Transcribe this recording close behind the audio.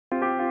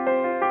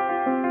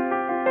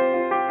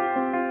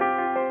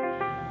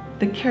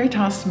The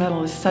Caritas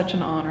Medal is such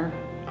an honor.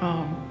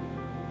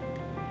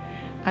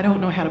 I don't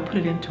know how to put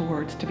it into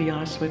words, to be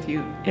honest with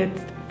you.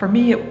 For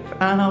me,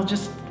 and I'm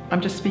just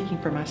speaking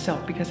for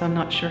myself because I'm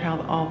not sure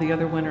how all the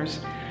other winners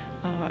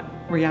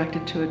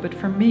reacted to it. But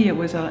for me, it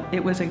was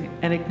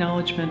an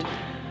acknowledgement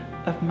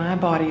of my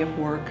body of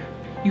work.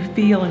 You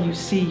feel and you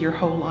see your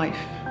whole life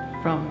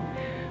from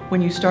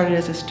when you started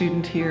as a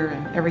student here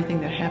and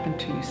everything that happened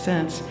to you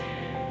since.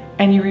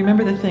 And you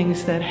remember the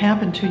things that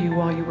happened to you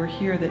while you were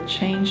here that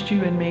changed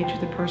you and made you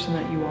the person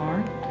that you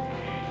are.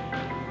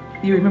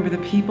 You remember the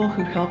people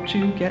who helped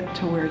you get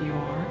to where you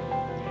are.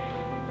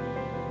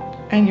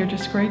 And you're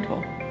just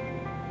grateful.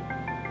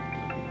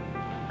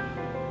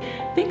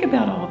 Think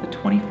about all the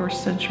 21st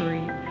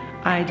century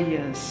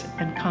ideas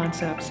and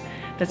concepts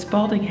that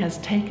Spalding has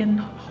taken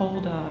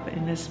hold of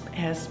and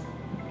has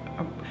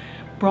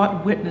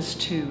brought witness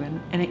to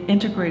and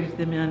integrated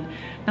them in,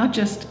 not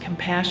just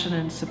compassion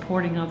and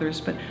supporting others,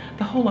 but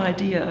the whole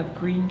idea of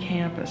green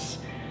campus.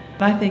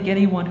 I think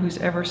anyone who's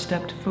ever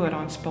stepped foot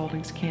on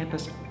Spalding's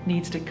campus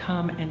needs to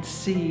come and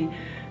see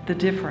the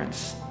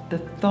difference, the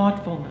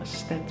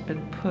thoughtfulness that's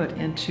been put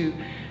into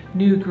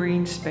new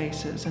green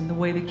spaces and the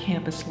way the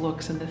campus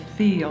looks and the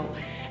feel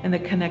and the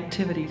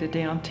connectivity to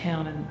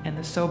downtown and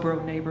the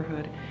Sobro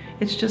neighborhood.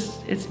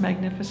 It's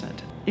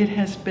magnificent. It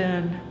has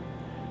been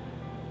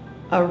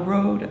a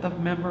road of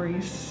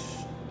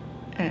memories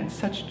and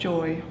such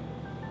joy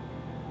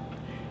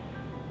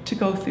to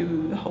go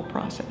through the whole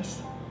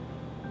process.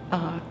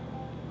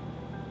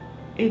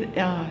 It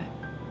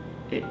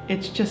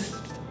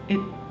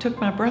took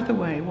my breath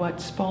away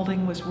what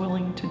Spalding was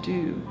willing to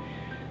do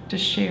to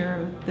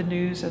share the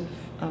news of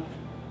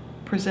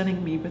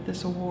presenting me with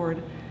this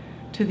award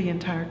to the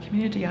entire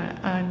community.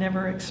 I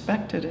never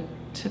expected it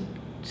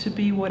to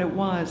be what it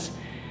was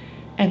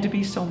and to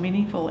be so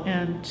meaningful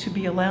and to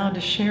be allowed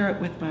to share it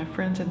with my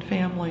friends and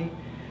family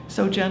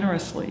so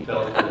generously.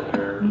 Felt that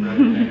they're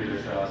recommended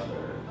across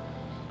there.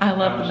 I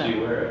love the medal. How much do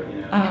you wear it?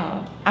 You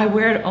know? I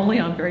wear it only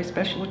on very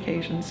special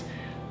occasions.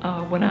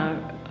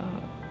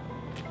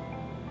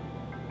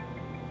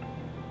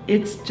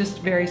 It's just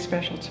very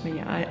special to me.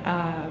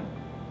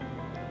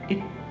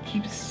 It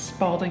keeps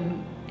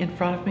Spalding in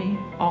front of me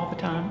all the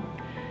time.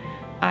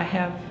 I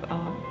have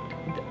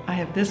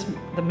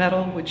the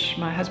medal, which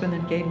my husband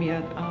then gave me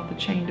the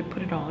chain to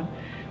put it on,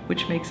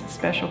 which makes it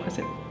special because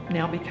it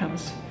now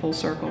becomes full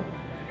circle.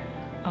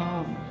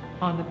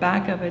 On the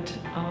back of it,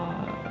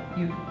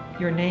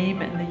 your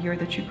name and the year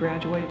that you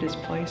graduated is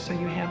placed, so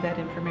you have that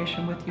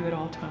information with you at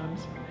all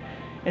times,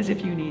 as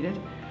if you need it.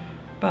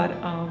 But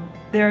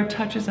there are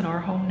touches in our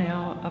home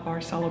now of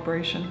our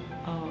celebration,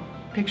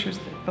 pictures,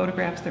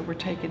 photographs that were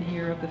taken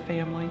here of the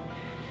family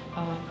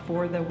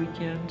for the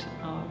weekend.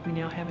 We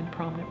now have in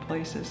prominent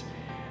places.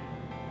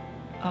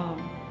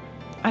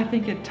 I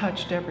think it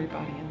touched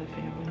everybody in the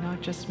family,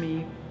 not just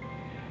me.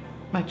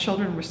 My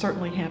children were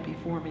certainly happy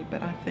for me,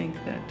 but I think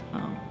that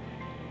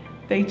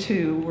they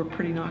too were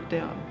pretty knocked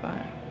out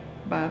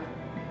by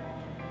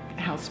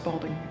how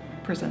Spalding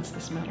presents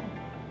this medal.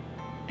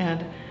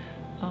 And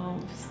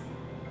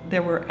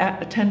there were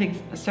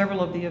attending several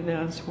of the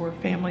events who were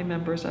family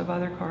members of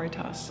other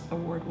Caritas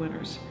Award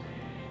winners.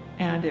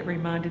 And it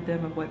reminded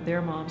them of what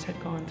their moms had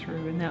gone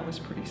through, and that was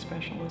pretty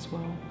special as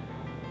well.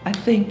 I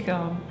think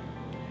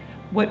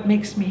what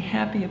makes me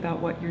happy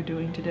about what you're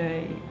doing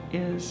today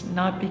is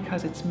not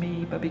because it's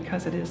me, but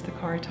because it is the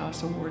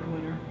Caritas Award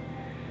winner.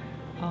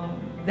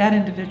 That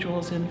individual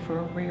is in for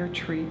a rare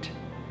treat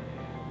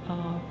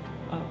of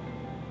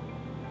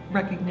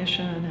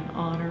recognition and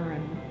honor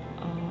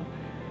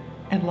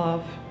and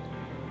love.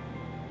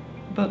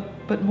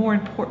 But more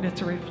important,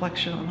 it's a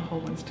reflection on the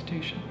whole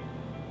institution.